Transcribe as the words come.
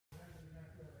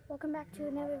Welcome back to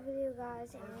another video,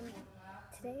 guys, and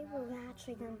today we're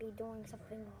actually going to be doing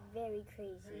something very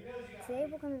crazy. Today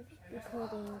we're going to be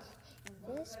putting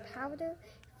this powder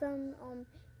from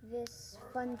this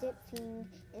Fun Dip thing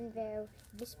in there,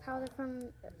 this powder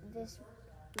from this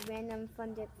random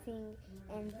Fun Dip thing,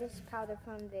 and this powder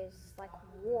from this like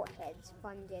Warheads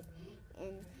Fun Dip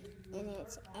in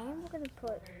it, and we're going to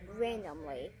put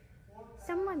randomly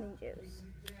some lemon juice.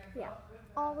 Yeah,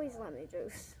 always lemon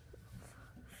juice.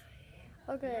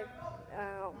 Okay,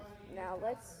 now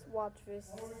let's watch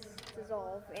this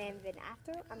dissolve, and then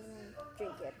after I'm gonna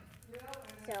drink it.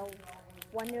 So,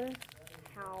 wonder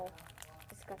how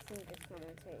disgusting this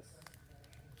lemon tastes.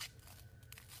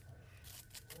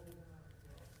 Oh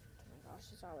my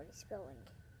gosh, it's already spilling.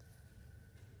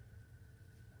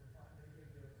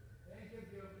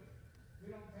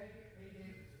 We don't take it, they do.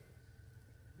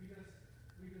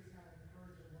 We just kind of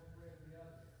encourage them one way or the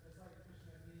other. It's like pushing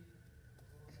that meat a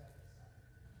little bit aside.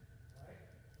 Right?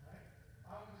 Right?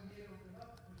 I want the meat open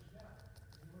up, push it down.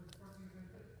 And what the first thing he's going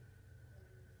to do?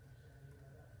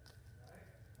 Right?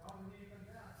 I want the meat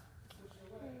comes down, push it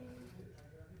away.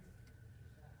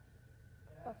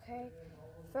 Okay,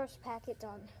 first packet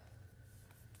done.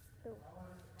 Ooh,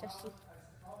 dusty.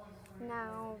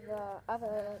 Now the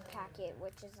other packet,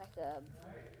 which is like a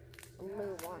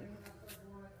blue one.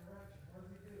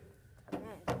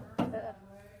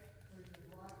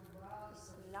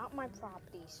 It's not my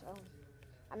property, so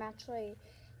I'm actually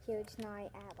here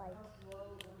tonight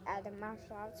at a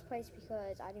martial arts place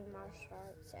because I do martial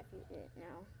arts, if you didn't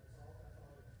know.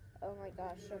 Oh my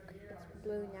gosh, look, it's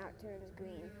blue now it turns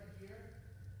green.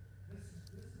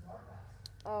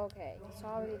 Okay, this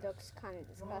already looks kind of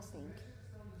disgusting.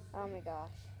 Oh my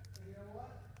gosh.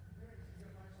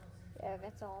 Yeah,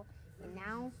 that's all. And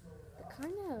now, the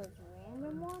kind of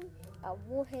random one,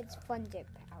 Warheads Fun Dip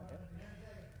powder.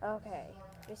 Okay,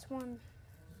 this one,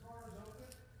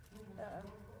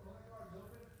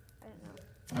 I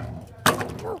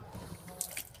don't know.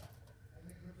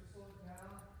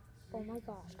 Oh my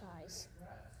gosh, guys.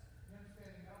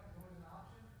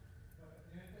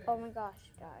 Oh my gosh,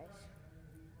 guys.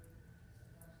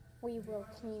 We will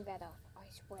clean that up, I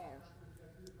swear.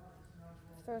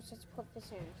 First, let's put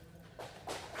this in.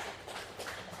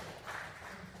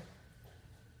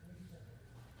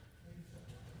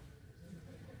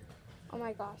 Oh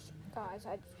my gosh, guys,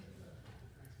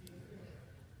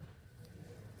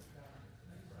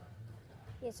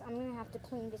 yes, I'm gonna have to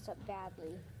clean this up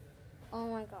badly. Oh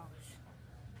my gosh.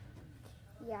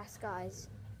 Yes, guys,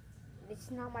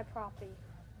 it's not my property.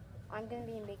 I'm gonna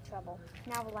be in big trouble.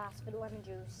 Now the last bit of lemon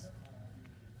juice.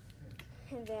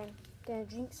 And then, gonna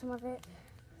drink some of it.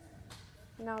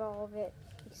 Not all of it,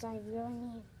 because I really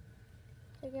need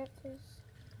to get this.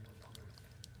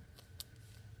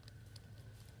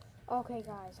 Okay,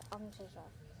 guys, I'm so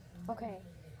sorry. Okay,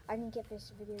 I didn't get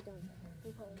this video done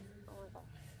because, oh my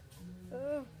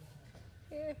gosh.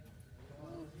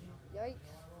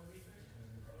 Yikes.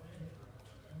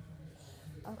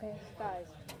 Okay, guys,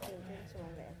 I'm gonna drink some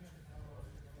of it.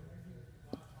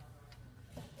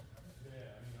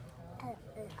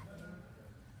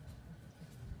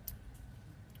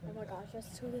 Oh my gosh,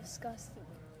 that's so disgusting.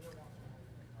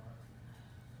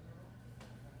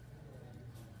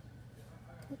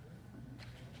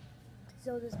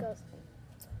 So disgusting.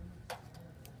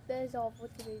 That is all for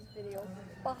today's video.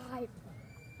 Bye.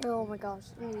 Oh my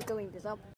gosh, I need to clean this up.